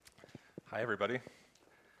Hi, everybody.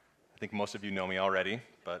 I think most of you know me already,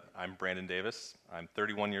 but I'm Brandon Davis. I'm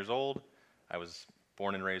 31 years old. I was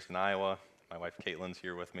born and raised in Iowa. My wife Caitlin's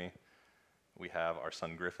here with me. We have our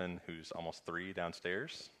son Griffin, who's almost 3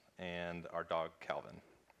 downstairs, and our dog Calvin.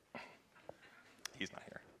 He's not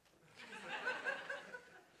here.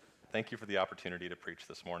 Thank you for the opportunity to preach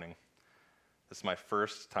this morning. This is my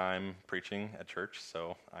first time preaching at church,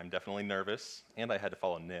 so I'm definitely nervous, and I had to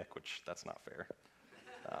follow Nick, which that's not fair.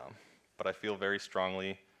 But I feel very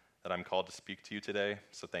strongly that I'm called to speak to you today,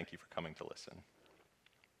 so thank you for coming to listen.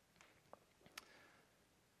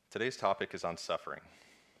 Today's topic is on suffering.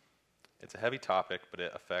 It's a heavy topic, but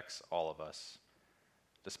it affects all of us.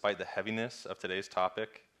 Despite the heaviness of today's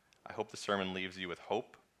topic, I hope the sermon leaves you with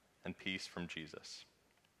hope and peace from Jesus.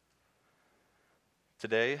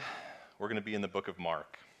 Today, we're going to be in the book of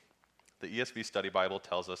Mark. The ESV Study Bible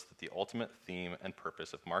tells us that the ultimate theme and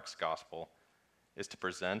purpose of Mark's gospel is to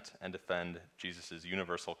present and defend Jesus'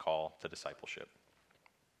 universal call to discipleship.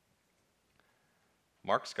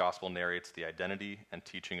 Mark's gospel narrates the identity and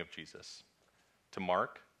teaching of Jesus. To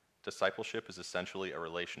Mark, discipleship is essentially a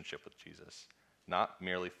relationship with Jesus, not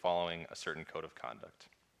merely following a certain code of conduct.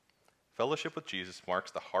 Fellowship with Jesus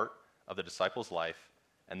marks the heart of the disciple's life,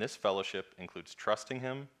 and this fellowship includes trusting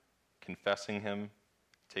him, confessing him,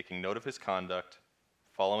 taking note of his conduct,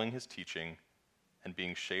 following his teaching, and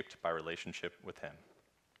being shaped by relationship with him.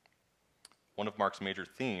 One of Mark's major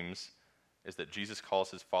themes is that Jesus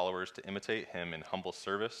calls his followers to imitate him in humble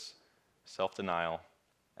service, self-denial,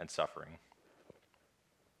 and suffering.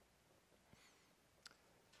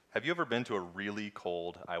 Have you ever been to a really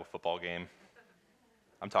cold Iowa football game?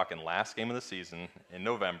 I'm talking last game of the season in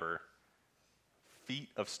November, feet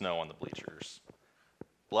of snow on the bleachers,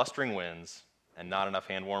 blustering winds, and not enough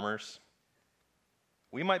hand warmers.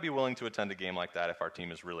 We might be willing to attend a game like that if our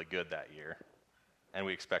team is really good that year, and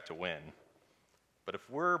we expect to win. But if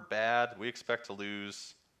we're bad, we expect to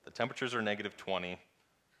lose, the temperatures are negative 20,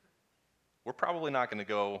 we're probably not going to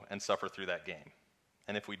go and suffer through that game.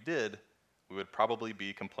 And if we did, we would probably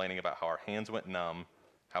be complaining about how our hands went numb,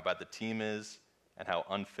 how bad the team is, and how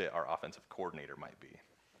unfit our offensive coordinator might be.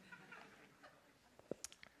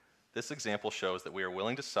 This example shows that we are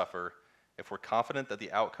willing to suffer if we're confident that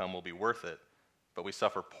the outcome will be worth it, but we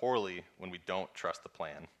suffer poorly when we don't trust the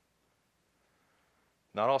plan.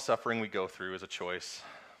 Not all suffering we go through is a choice,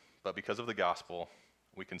 but because of the gospel,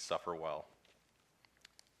 we can suffer well.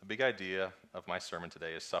 The big idea of my sermon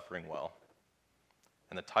today is suffering well.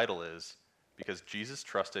 And the title is, Because Jesus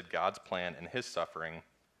trusted God's plan in his suffering,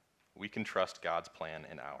 we can trust God's plan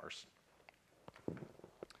in ours.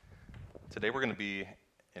 Today we're going to be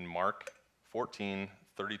in Mark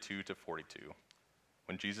 14:32-42.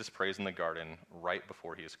 When Jesus prays in the garden right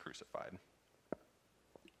before he is crucified.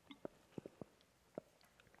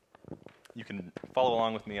 You can follow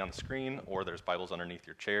along with me on the screen, or there's Bibles underneath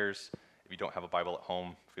your chairs. If you don't have a Bible at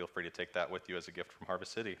home, feel free to take that with you as a gift from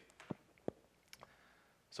Harvest City.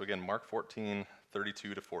 So again, Mark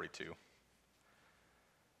 14:32-42.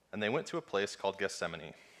 And they went to a place called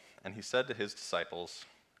Gethsemane, and he said to his disciples,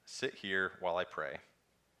 "Sit here while I pray."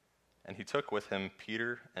 And he took with him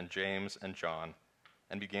Peter and James and John,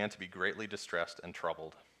 and began to be greatly distressed and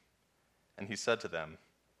troubled. And he said to them,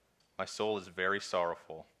 "My soul is very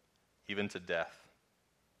sorrowful, even to death.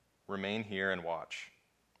 Remain here and watch."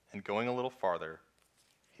 And going a little farther,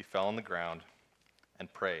 he fell on the ground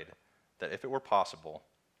and prayed that if it were possible,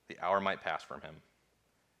 the hour might pass from him.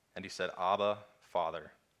 And he said, "Abba,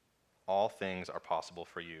 Father, all things are possible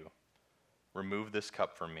for you. Remove this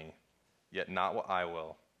cup from me, yet not what I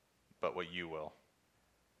will, but what you will."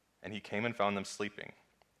 And he came and found them sleeping.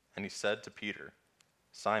 And he said to Peter,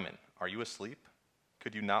 "Simon, are you asleep?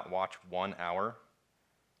 Could you not watch 1 hour?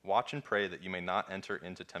 Watch and pray that you may not enter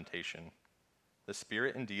into temptation. The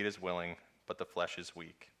spirit indeed is willing, but the flesh is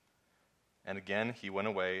weak." And again he went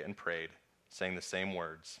away and prayed, saying the same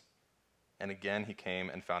words. And again he came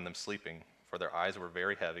and found them sleeping, for their eyes were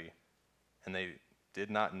very heavy, and they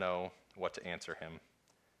did not know what to answer him.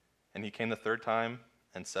 And he came the third time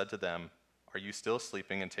and said to them, "Are you still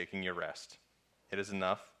sleeping and taking your rest? It is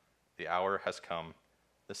enough. The hour has come.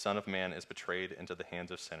 The Son of Man is betrayed into the hands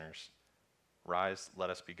of sinners. Rise, let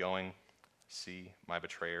us be going. See, my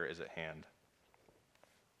betrayer is at hand."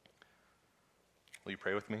 Will you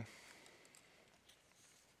pray with me?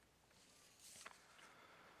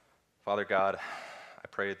 Father God, I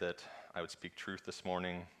pray that I would speak truth this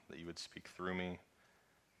morning, that you would speak through me,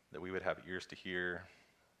 that we would have ears to hear,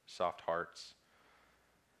 soft hearts,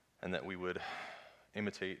 and that we would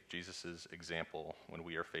imitate Jesus' example when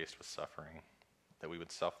we are faced with suffering, that we would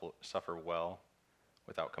suffer well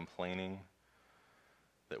without complaining,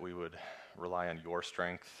 that we would rely on your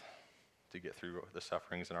strength to get through the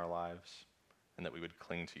sufferings in our lives, and that we would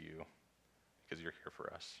cling to you because you're here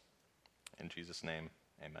for us. In Jesus' name,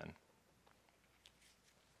 amen.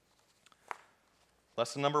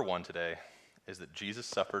 Lesson number 1 today is that Jesus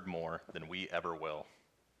suffered more than we ever will.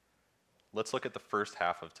 Let's look at the first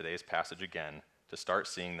half of today's passage again to start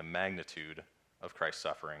seeing the magnitude of Christ's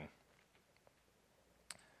suffering.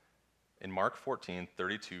 In Mark 14,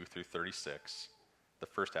 32 through 36, the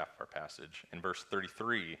first half of our passage, in verse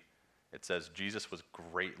 33, it says, Jesus was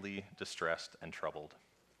greatly distressed and troubled.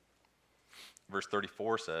 Verse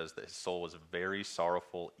 34 says that his soul was very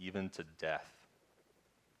sorrowful, even to death.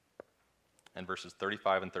 And verses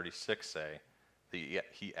 35 and 36 say that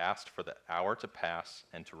he asked for the hour to pass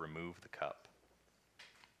and to remove the cup.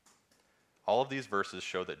 All of these verses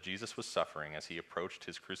show that Jesus was suffering as he approached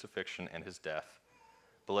his crucifixion and his death.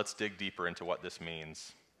 But let's dig deeper into what this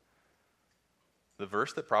means. The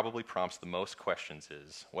verse that probably prompts the most questions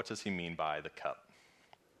is, what does he mean by the cup?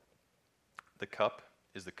 The cup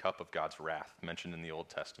is the cup of God's wrath mentioned in the Old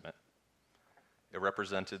Testament. It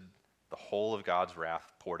represented the whole of God's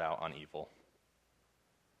wrath poured out on evil.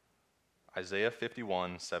 Isaiah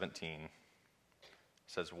 51:17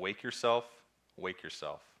 says, wake yourself,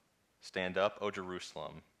 stand up, O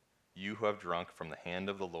Jerusalem, you who have drunk from the hand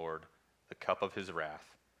of the Lord the cup of his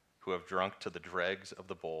wrath, who have drunk to the dregs of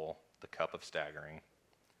the bowl the cup of staggering.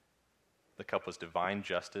 The cup was divine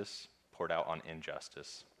justice poured out on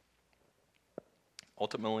injustice.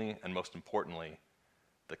 Ultimately, and most importantly,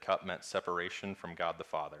 the cup meant separation from God the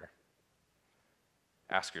Father.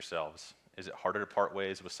 Ask yourselves, is it harder to part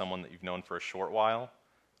ways with someone that you've known for a short while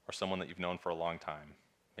or someone that you've known for a long time,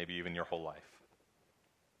 maybe even your whole life?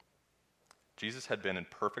 Jesus had been in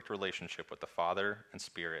perfect relationship with the Father and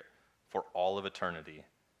Spirit for all of eternity,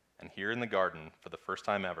 and here in the garden, for the first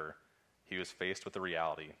time ever, he was faced with the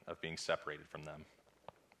reality of being separated from them.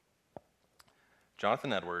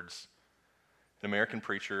 Jonathan Edwards, an American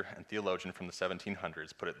preacher and theologian from the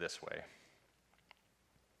 1700s, put it this way.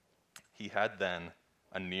 He had then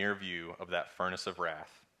a near view of that furnace of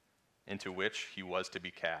wrath into which he was to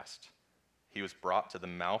be cast. He was brought to the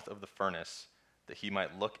mouth of the furnace that he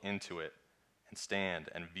might look into it and stand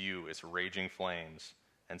and view its raging flames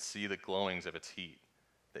and see the glowings of its heat,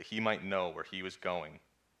 that he might know where he was going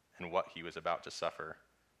and what he was about to suffer.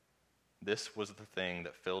 This was the thing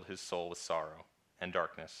that filled his soul with sorrow and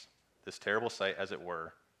darkness. This terrible sight, as it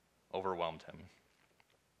were, overwhelmed him.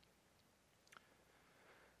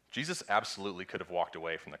 Jesus absolutely could have walked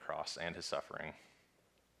away from the cross and his suffering.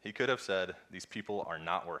 He could have said, these people are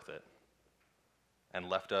not worth it, and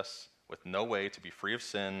left us with no way to be free of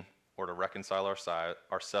sin or to reconcile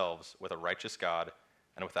ourselves with a righteous God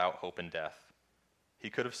and without hope in death. He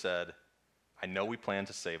could have said, I know we plan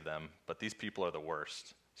to save them, but these people are the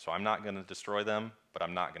worst, so I'm not going to destroy them, but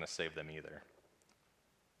I'm not going to save them either.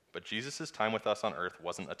 But Jesus' time with us on earth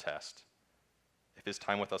wasn't a test. If his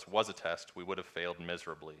time with us was a test, we would have failed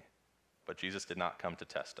miserably. But Jesus did not come to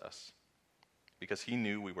test us, because he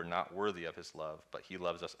knew we were not worthy of his love, but he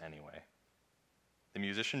loves us anyway. The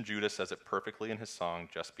musician Judah says it perfectly in his song,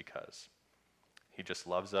 Just Because. He just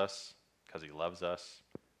loves us because he loves us,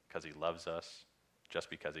 because he loves us, just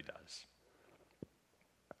because he does.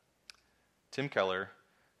 Tim Keller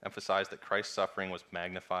emphasized that Christ's suffering was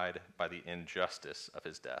magnified by the injustice of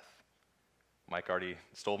his death. Mike already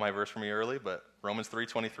stole my verse from me early, but Romans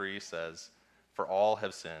 3:23 says, for all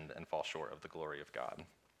have sinned and fall short of the glory of God.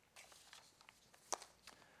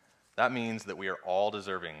 That means that we are all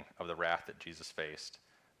deserving of the wrath that Jesus faced,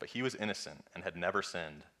 but he was innocent and had never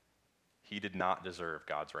sinned. He did not deserve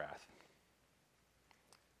God's wrath.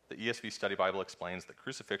 The ESV Study Bible explains that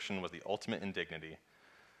crucifixion was the ultimate indignity.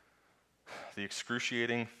 The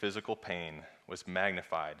excruciating physical pain was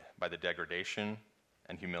magnified by the degradation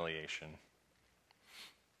and humiliation.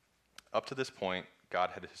 Up to this point,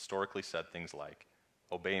 God had historically said things like,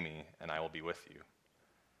 obey me and I will be with you.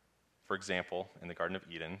 For example, in the Garden of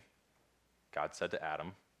Eden, God said to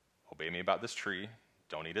Adam, obey me about this tree,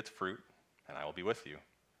 don't eat its fruit, and I will be with you.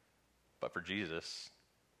 But for Jesus,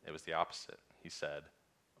 it was the opposite. He said,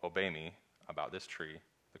 obey me about this tree,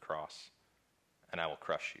 the cross, and I will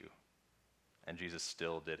crush you. And Jesus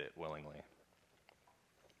still did it willingly.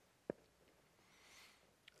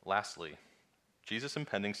 Lastly, Jesus'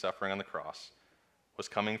 impending suffering on the cross was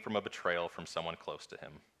coming from a betrayal from someone close to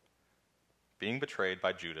him. Being betrayed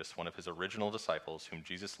by Judas, one of his original disciples whom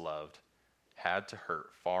Jesus loved, had to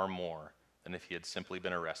hurt far more than if he had simply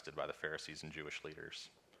been arrested by the Pharisees and Jewish leaders.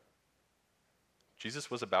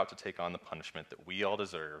 Jesus was about to take on the punishment that we all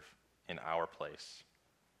deserve in our place.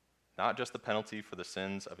 not just the penalty for the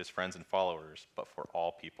sins of his friends and followers, but for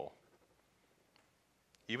all people.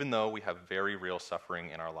 Even though we have very real suffering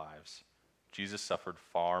in our lives, Jesus suffered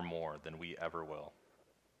far more than we ever will.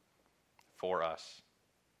 For us.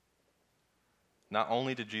 Not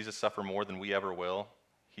only did Jesus suffer more than we ever will,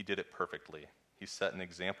 he did it perfectly. He set an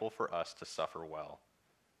example for us to suffer well,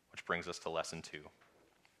 which brings us to lesson 2.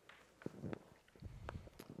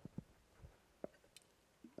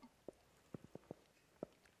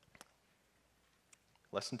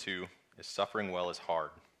 Lesson 2 is suffering well is hard.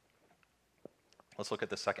 Let's look at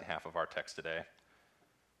the second half of our text today,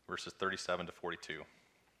 verses 37 to 42.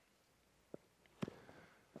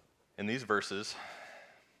 In these verses,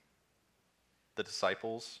 the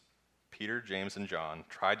disciples, Peter, James, and John,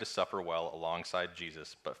 tried to suffer well alongside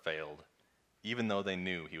Jesus, but failed, even though they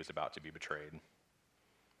knew he was about to be betrayed.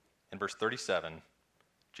 In verse 37,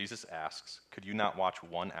 Jesus asks, "Could you not watch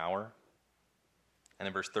 1 hour?" And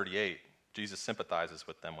in verse 38, Jesus sympathizes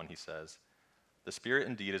with them when he says, "The spirit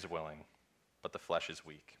indeed is willing, but the flesh is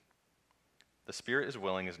weak." The spirit is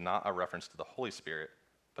willing is not a reference to the Holy Spirit,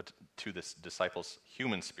 but to the disciples'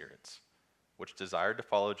 human spirits, which desired to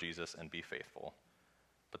follow Jesus and be faithful.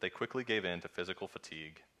 But they quickly gave in to physical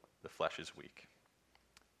fatigue. The flesh is weak.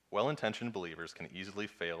 Well-intentioned believers can easily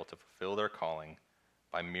fail to fulfill their calling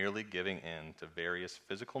by merely giving in to various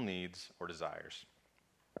physical needs or desires.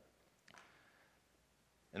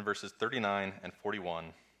 In verses 39 and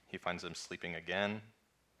 41, he finds them sleeping again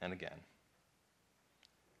and again.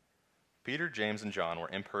 Peter, James, and John were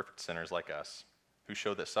imperfect sinners like us, who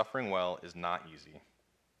showed that suffering well is not easy.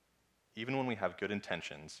 Even when we have good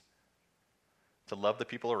intentions, to love the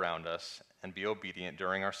people around us and be obedient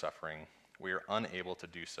during our suffering, we are unable to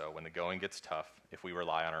do so when the going gets tough if we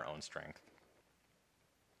rely on our own strength.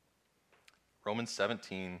 Romans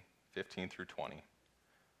 17:15 through 20.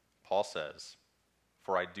 Paul says,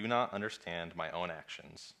 "For I do not understand my own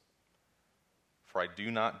actions. For I do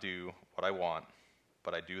not do what I want,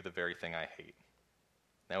 but I do the very thing I hate.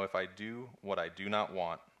 Now if I do what I do not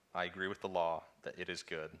want, I agree with the law that it is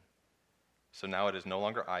good. So now it is no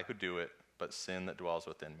longer I who do it, but sin that dwells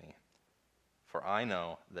within me. For I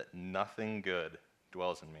know that nothing good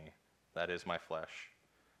dwells in me, that is my flesh.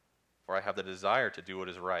 For I have the desire to do what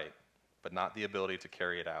is right, but not the ability to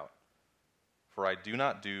carry it out. For I do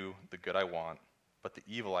not do the good I want, but the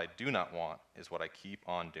evil I do not want is what I keep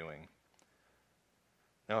on doing.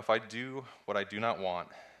 Now if I do what I do not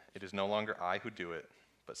want, it is no longer I who do it,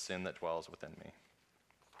 but sin that dwells within me."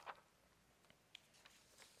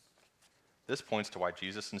 This points to why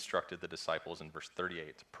Jesus instructed the disciples in verse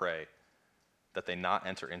 38 to pray that they not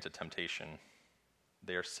enter into temptation.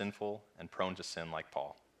 They are sinful and prone to sin like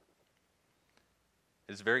Paul.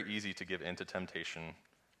 It is very easy to give in to temptation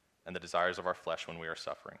and the desires of our flesh when we are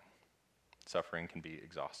suffering. Suffering can be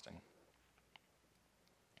exhausting.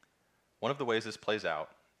 One of the ways this plays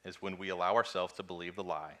out is when we allow ourselves to believe the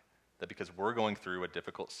lie that because we're going through a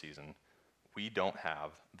difficult season, we don't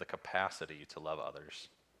have the capacity to love others.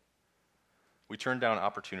 We turn down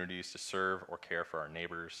opportunities to serve or care for our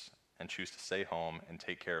neighbors and choose to stay home and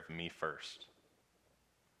take care of me first.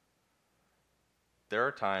 There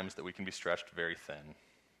are times that we can be stretched very thin,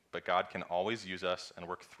 but God can always use us and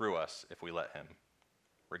work through us if we let him,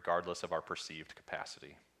 regardless of our perceived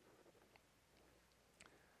capacity.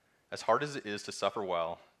 As hard as it is to suffer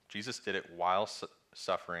well, Jesus did it while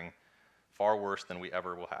suffering far worse than we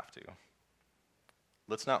ever will have to.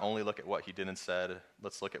 Let's not only look at what he did and said,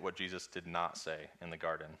 let's look at what Jesus did not say in the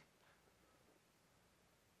garden.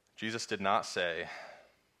 Jesus did not say,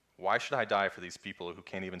 "Why should I die for these people who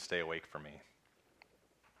can't even stay awake for me?"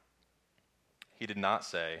 He did not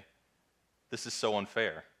say, "This is so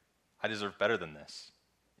unfair. I deserve better than this,"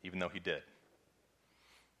 even though he did.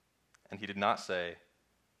 And he did not say,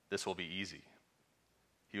 "This will be easy."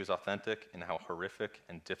 He was authentic in how horrific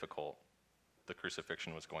and difficult the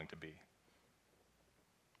crucifixion was going to be.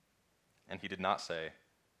 And he did not say,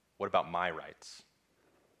 "What about my rights?"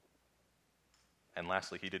 And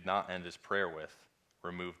lastly, he did not end his prayer with,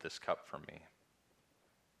 "Remove this cup from me."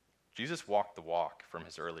 Jesus walked the walk from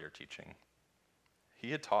his earlier teaching.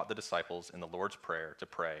 He had taught the disciples in the Lord's Prayer to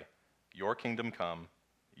pray, "Your kingdom come,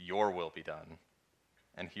 your will be done."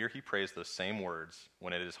 And here he prays those same words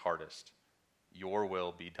when it is hardest, "Your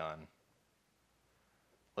will be done."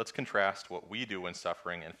 Let's contrast what we do when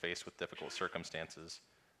suffering and faced with difficult circumstances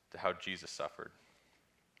to how Jesus suffered.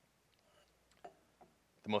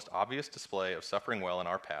 The most obvious display of suffering well in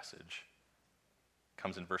our passage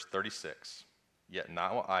comes in verse 36, "Yet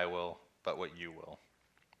not what I will, but what you will."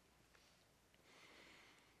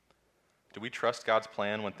 Do we trust God's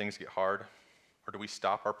plan when things get hard, or do we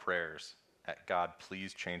stop our prayers at God,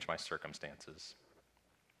 please change my circumstances.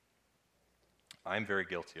 I'm very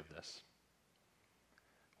guilty of this.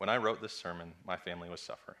 When I wrote this sermon, my family was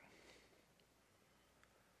suffering.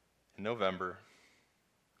 In November,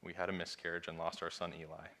 we had a miscarriage and lost our son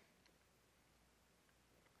Eli.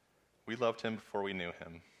 We loved him before we knew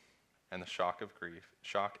him, and the shock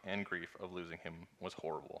and grief of losing him was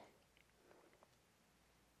horrible.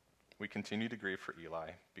 We continue to grieve for Eli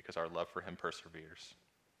because our love for him perseveres.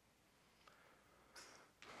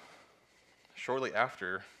 Shortly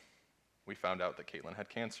after, we found out that Caitlin had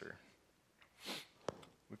cancer.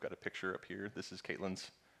 We've got a picture up here. This is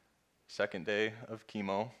Caitlin's second day of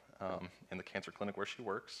chemo in the cancer clinic where she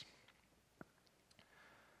works.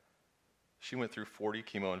 She went through 40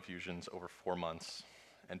 chemo infusions over 4 months,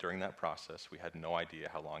 and during that process, we had no idea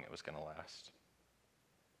how long it was going to last.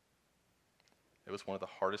 It was one of the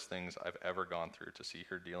hardest things I've ever gone through to see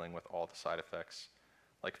her dealing with all the side effects,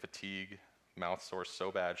 like fatigue, mouth sore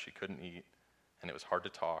so bad she couldn't eat, and it was hard to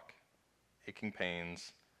talk, aching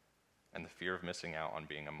pains, and the fear of missing out on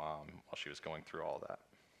being a mom while she was going through all that.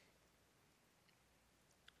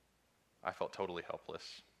 I felt totally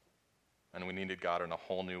helpless, and we needed God in a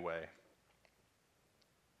whole new way.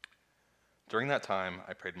 During that time,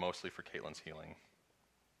 I prayed mostly for Caitlin's healing,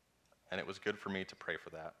 and it was good for me to pray for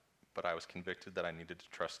that, but I was convicted that I needed to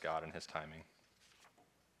trust God in his timing.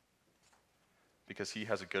 Because he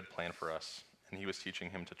has a good plan for us, and he was teaching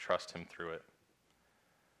him to trust him through it.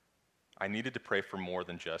 I needed to pray for more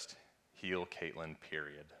than just heal Caitlin,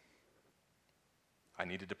 period. I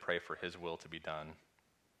needed to pray for his will to be done.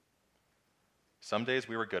 Some days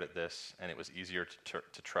we were good at this, and it was easier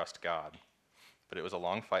to trust God. But it was a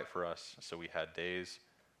long fight for us, so we had days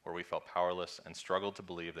where we felt powerless and struggled to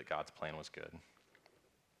believe that God's plan was good.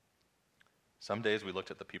 Some days we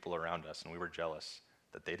looked at the people around us and we were jealous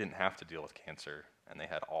that they didn't have to deal with cancer and they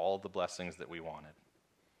had all the blessings that we wanted.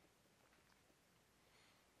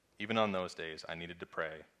 Even on those days, I needed to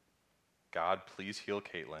pray, God, please heal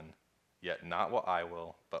Caitlin, yet not what I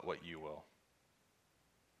will, but what you will.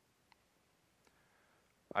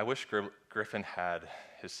 I wish Griffin had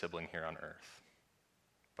his sibling here on earth,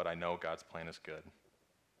 but I know God's plan is good.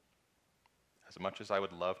 As much as I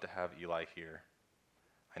would love to have Eli here,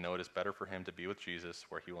 I know it is better for him to be with Jesus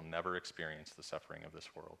where he will never experience the suffering of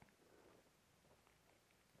this world.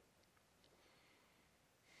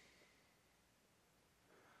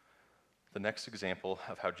 The next example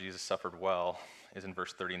of how Jesus suffered well is in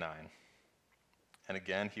verse 39. And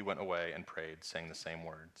again he went away and prayed, saying the same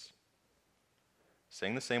words.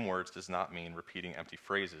 Saying the same words does not mean repeating empty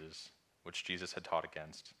phrases, which Jesus had taught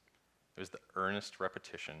against. It was the earnest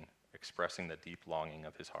repetition expressing the deep longing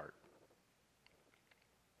of his heart.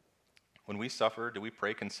 When we suffer, do we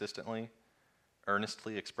pray consistently,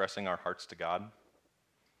 earnestly expressing our hearts to God?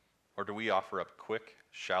 Or do we offer up quick,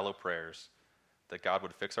 shallow prayers that God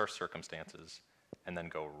would fix our circumstances and then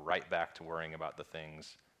go right back to worrying about the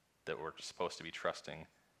things that we're supposed to be trusting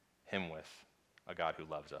him with, a God who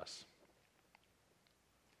loves us?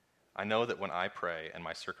 I know that when I pray and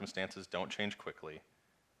my circumstances don't change quickly,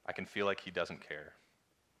 I can feel like he doesn't care.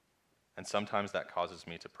 And sometimes that causes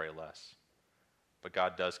me to pray less. But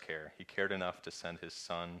God does care. He cared enough to send his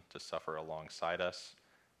son to suffer alongside us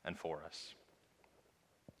and for us.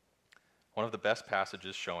 One of the best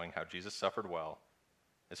passages showing how Jesus suffered well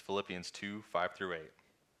is Philippians 2:5-8.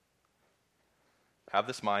 Have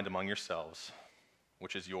this mind among yourselves,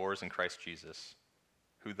 which is yours in Christ Jesus,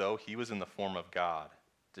 who though he was in the form of God,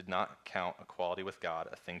 did not count equality with God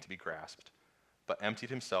a thing to be grasped, but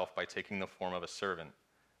emptied himself by taking the form of a servant,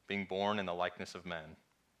 being born in the likeness of men.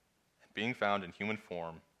 And being found in human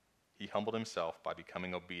form, he humbled himself by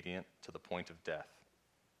becoming obedient to the point of death,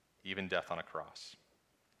 even death on a cross.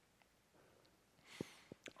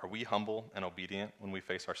 Are we humble and obedient when we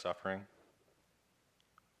face our suffering?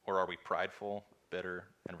 Or are we prideful, bitter,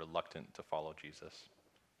 and reluctant to follow Jesus?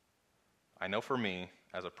 I know for me,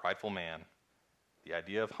 as a prideful man, the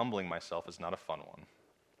idea of humbling myself is not a fun one.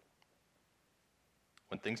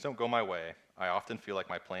 When things don't go my way, I often feel like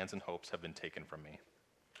my plans and hopes have been taken from me.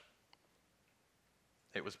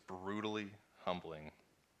 It was brutally humbling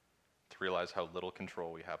to realize how little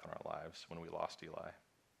control we have in our lives when we lost Eli.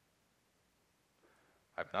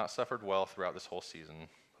 I've not suffered well throughout this whole season,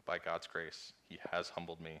 but by God's grace, he has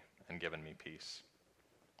humbled me and given me peace.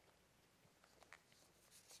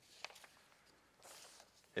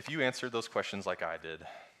 If you answered those questions like I did,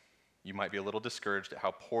 you might be a little discouraged at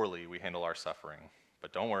how poorly we handle our suffering.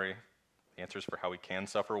 But don't worry, the answers for how we can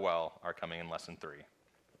suffer well are coming in Lesson 3.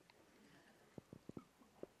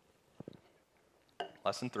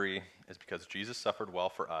 Lesson 3 is because Jesus suffered well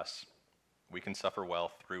for us, we can suffer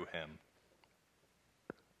well through him.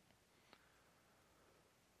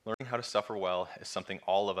 Learning how to suffer well is something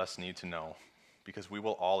all of us need to know because we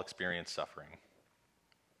will all experience suffering.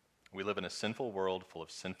 We live in a sinful world full of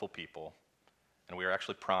sinful people, and we are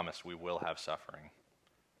actually promised we will have suffering.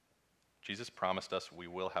 Jesus promised us we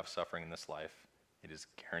will have suffering in this life. It is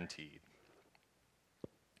guaranteed.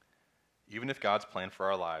 Even if God's plan for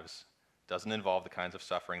our lives doesn't involve the kinds of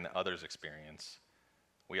suffering that others experience,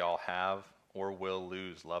 we all have or will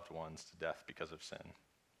lose loved ones to death because of sin.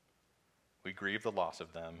 We grieve the loss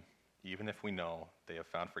of them, even if we know they have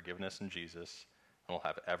found forgiveness in Jesus and will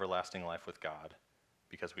have everlasting life with God,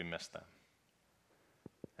 because we miss them.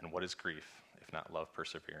 And what is grief, if not love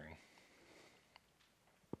persevering?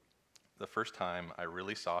 The first time I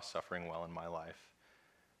really saw suffering well in my life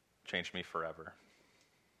changed me forever.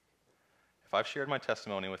 If I've shared my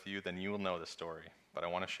testimony with you, then you will know the story, but I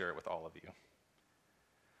want to share it with all of you.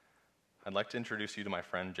 I'd like to introduce you to my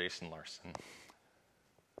friend Jason Larson.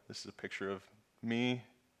 This is a picture of me,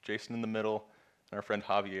 Jason in the middle, and our friend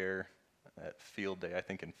Javier at field day, I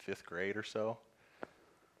think in 5th grade or so.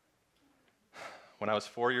 When I was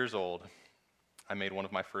 4 years old, I made one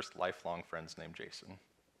of my first lifelong friends named Jason.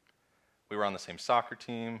 We were on the same soccer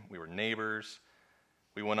team, we were neighbors,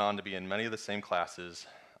 we went on to be in many of the same classes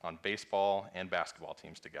on baseball and basketball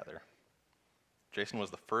teams together. Jason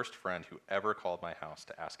was the first friend who ever called my house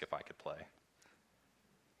to ask if I could play.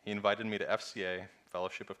 He invited me to FCA,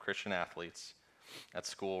 Fellowship of Christian Athletes, at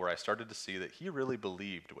school, where I started to see that he really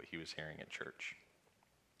believed what he was hearing at church.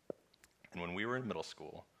 And when we were in middle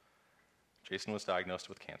school, Jason was diagnosed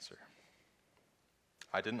with cancer.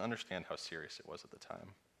 I didn't understand how serious it was at the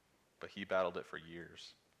time, but he battled it for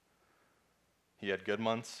years. He had good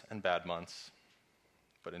months and bad months,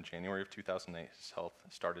 but in January of 2008, his health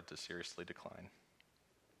started to seriously decline.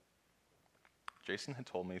 Jason had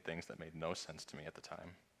told me things that made no sense to me at the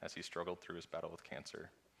time as he struggled through his battle with cancer.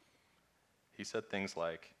 He said things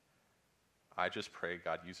like, "I just pray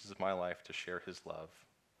God uses my life to share his love,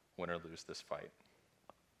 win or lose this fight."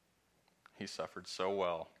 He suffered so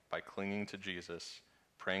well by clinging to Jesus,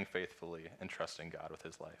 praying faithfully, and trusting God with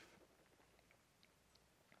his life.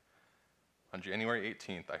 On January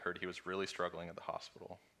 18th, I heard he was really struggling at the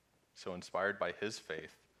hospital. So inspired by his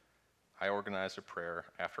faith, I organized a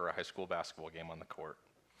prayer after a high school basketball game on the court.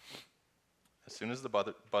 As soon as the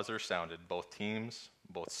buzzer sounded, both teams,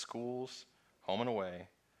 both schools, home and away,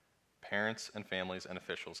 parents and families and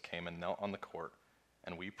officials came and knelt on the court,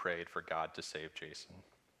 and we prayed for God to save Jason.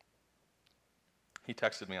 He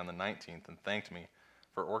texted me on the 19th and thanked me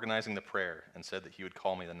for organizing the prayer and said that he would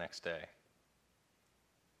call me the next day.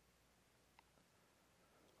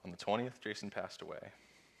 On the 20th, Jason passed away,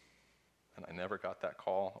 and I never got that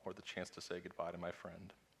call or the chance to say goodbye to my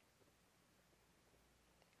friend.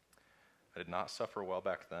 I did not suffer well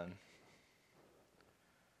back then.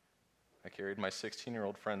 I carried my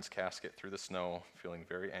 16-year-old friend's casket through the snow, feeling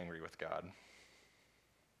very angry with God.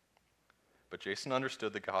 But Jason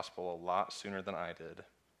understood the gospel a lot sooner than I did,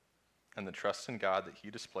 and the trust in God that he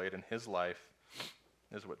displayed in his life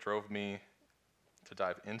is what drove me to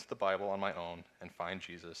dive into the Bible on my own and find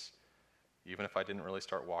Jesus, even if I didn't really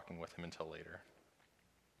start walking with him until later.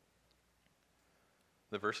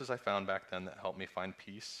 The verses I found back then that helped me find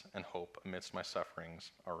peace and hope amidst my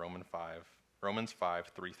sufferings are Romans 5,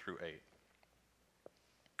 3 through 8.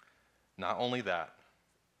 Not only that,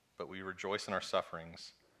 but we rejoice in our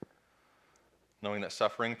sufferings, knowing that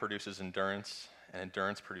suffering produces endurance, and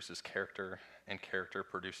endurance produces character, and character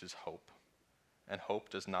produces hope. And hope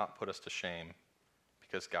does not put us to shame,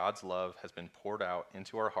 because God's love has been poured out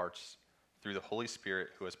into our hearts through the Holy Spirit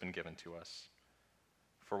who has been given to us.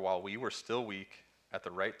 For while we were still weak, at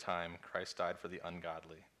the right time, Christ died for the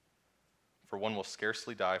ungodly. For one will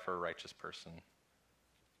scarcely die for a righteous person,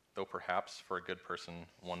 though perhaps for a good person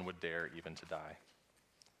one would dare even to die.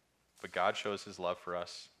 But God shows his love for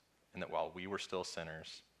us, in that while we were still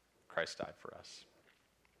sinners, Christ died for us.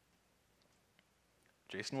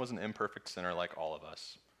 Jason was an imperfect sinner like all of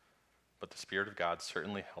us, but the Spirit of God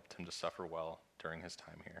certainly helped him to suffer well during his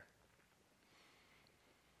time here.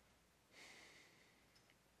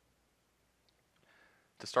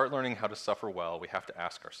 To start learning how to suffer well, we have to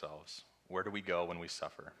ask ourselves, where do we go when we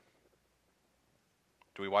suffer?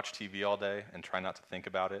 Do we watch TV all day and try not to think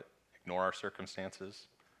about it, ignore our circumstances?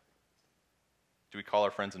 Do we call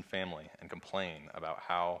our friends and family and complain about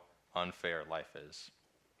how unfair life is?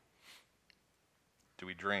 Do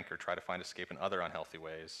we drink or try to find escape in other unhealthy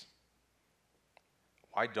ways?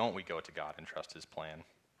 Why don't we go to God and trust his plan?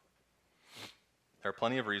 There are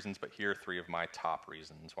plenty of reasons, but here are 3 of my top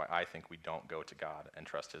reasons why I think we don't go to God and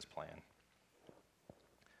trust his plan.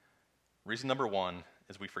 Reason number 1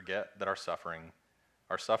 is we forget that our suffering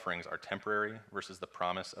our sufferings are temporary versus the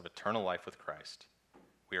promise of eternal life with Christ.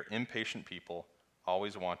 We are impatient people,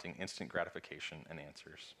 always wanting instant gratification and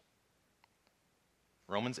answers.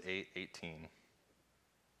 Romans 8:18.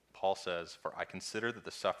 Paul says, "For I consider that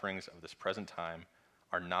the sufferings of this present time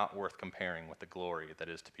are not worth comparing with the glory that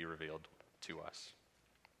is to be revealed to us."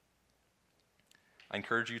 I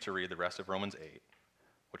encourage you to read the rest of Romans 8,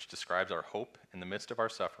 which describes our hope in the midst of our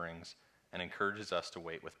sufferings and encourages us to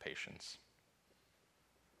wait with patience.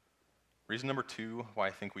 Reason number 2 why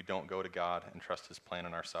I think we don't go to God and trust his plan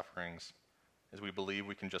in our sufferings is we believe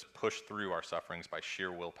we can just push through our sufferings by sheer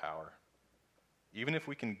willpower. Even if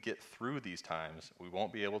we can get through these times, we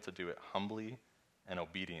won't be able to do it humbly and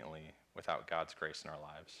obediently without God's grace in our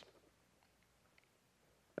lives.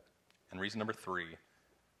 And reason number 3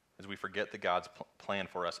 is we forget that God's plan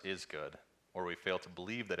for us is good, or we fail to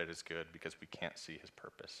believe that it is good because we can't see his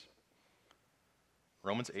purpose.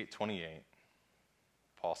 Romans 8:28,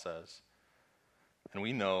 Paul says, "And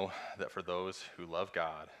we know that for those who love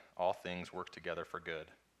God, all things work together for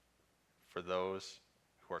good, for those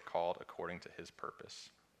who are called according to his purpose."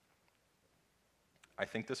 I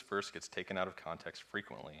think this verse gets taken out of context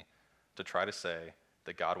frequently to try to say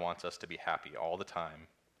that God wants us to be happy all the time.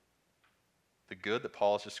 The good that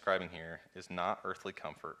Paul is describing here is not earthly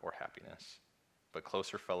comfort or happiness, but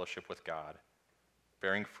closer fellowship with God,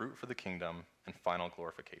 bearing fruit for the kingdom and final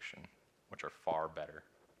glorification, which are far better.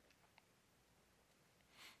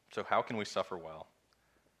 So how can we suffer well?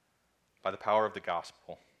 By the power of the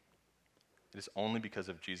gospel. It is only because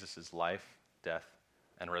of Jesus' life, death,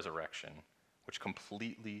 and resurrection, which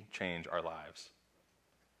completely change our lives,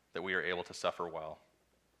 that we are able to suffer well.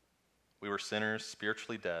 We were sinners,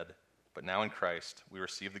 spiritually dead, but now in Christ we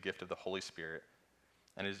receive the gift of the Holy Spirit,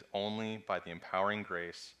 and it is only by the empowering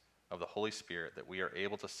grace of the Holy Spirit that we are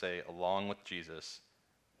able to say, along with Jesus,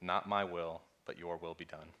 "Not my will, but your will be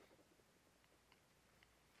done."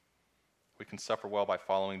 We can suffer well by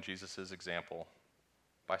following Jesus' example,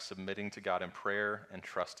 by submitting to God in prayer and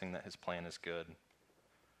trusting that his plan is good.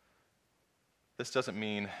 This doesn't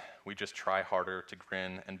mean we just try harder to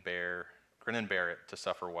grin and bear it to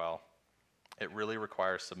suffer well. It really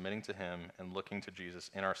requires submitting to him and looking to Jesus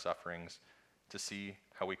in our sufferings to see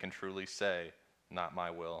how we can truly say, "Not my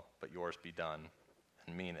will, but yours be done,"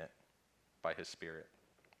 and mean it by his Spirit.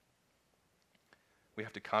 We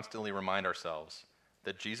have to constantly remind ourselves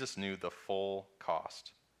that Jesus knew the full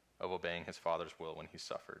cost of obeying his Father's will when he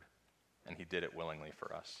suffered, and he did it willingly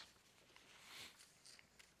for us.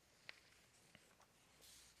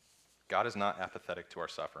 God is not apathetic to our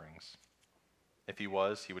sufferings. If he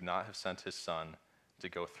was, he would not have sent his Son to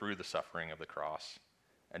go through the suffering of the cross,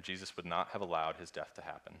 and Jesus would not have allowed his death to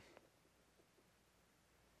happen.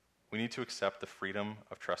 We need to accept the freedom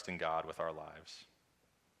of trusting God with our lives.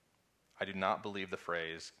 I do not believe the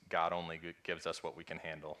phrase, "God only gives us what we can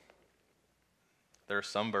handle." There are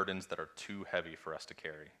some burdens that are too heavy for us to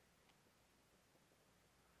carry.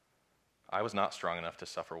 I was not strong enough to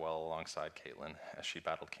suffer well alongside Caitlin as she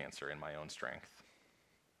battled cancer in my own strength.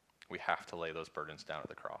 We have to lay those burdens down at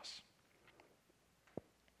the cross.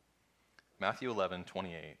 Matthew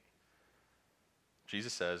 11:28,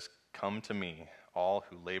 Jesus says, "Come to me, all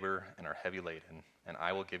who labor and are heavy laden, and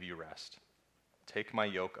I will give you rest. Take my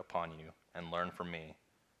yoke upon you and learn from me,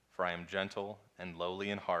 for I am gentle and lowly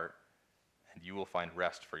in heart, and you will find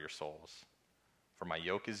rest for your souls. For my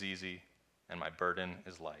yoke is easy and my burden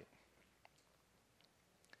is light."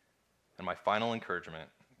 And my final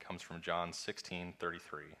encouragement comes from John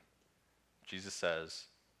 16:33. Jesus says,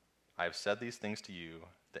 "I have said these things to you,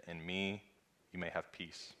 that in me you may have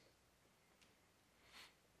peace.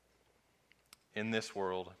 In this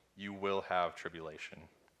world you will have tribulation,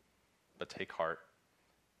 but take heart,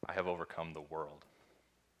 I have overcome the world."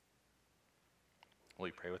 Will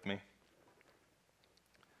you pray with me?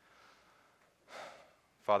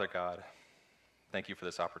 Father God, thank you for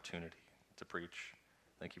this opportunity to preach.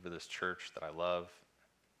 Thank you for this church that I love.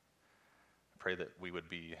 I pray that we would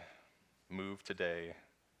be moved today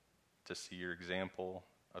to see your example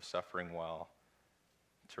of suffering well,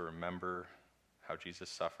 to remember how Jesus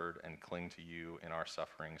suffered and cling to you in our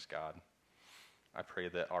sufferings, God. I pray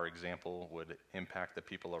that our example would impact the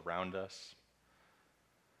people around us,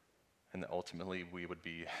 and that ultimately we would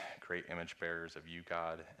be great image bearers of you,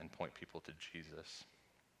 God, and point people to Jesus,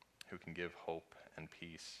 who can give hope and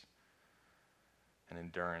peace and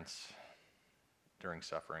endurance during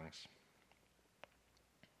sufferings.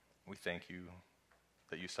 We thank you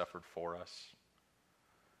that you suffered for us,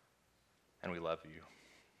 and we love you.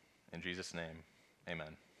 In Jesus' name,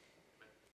 amen.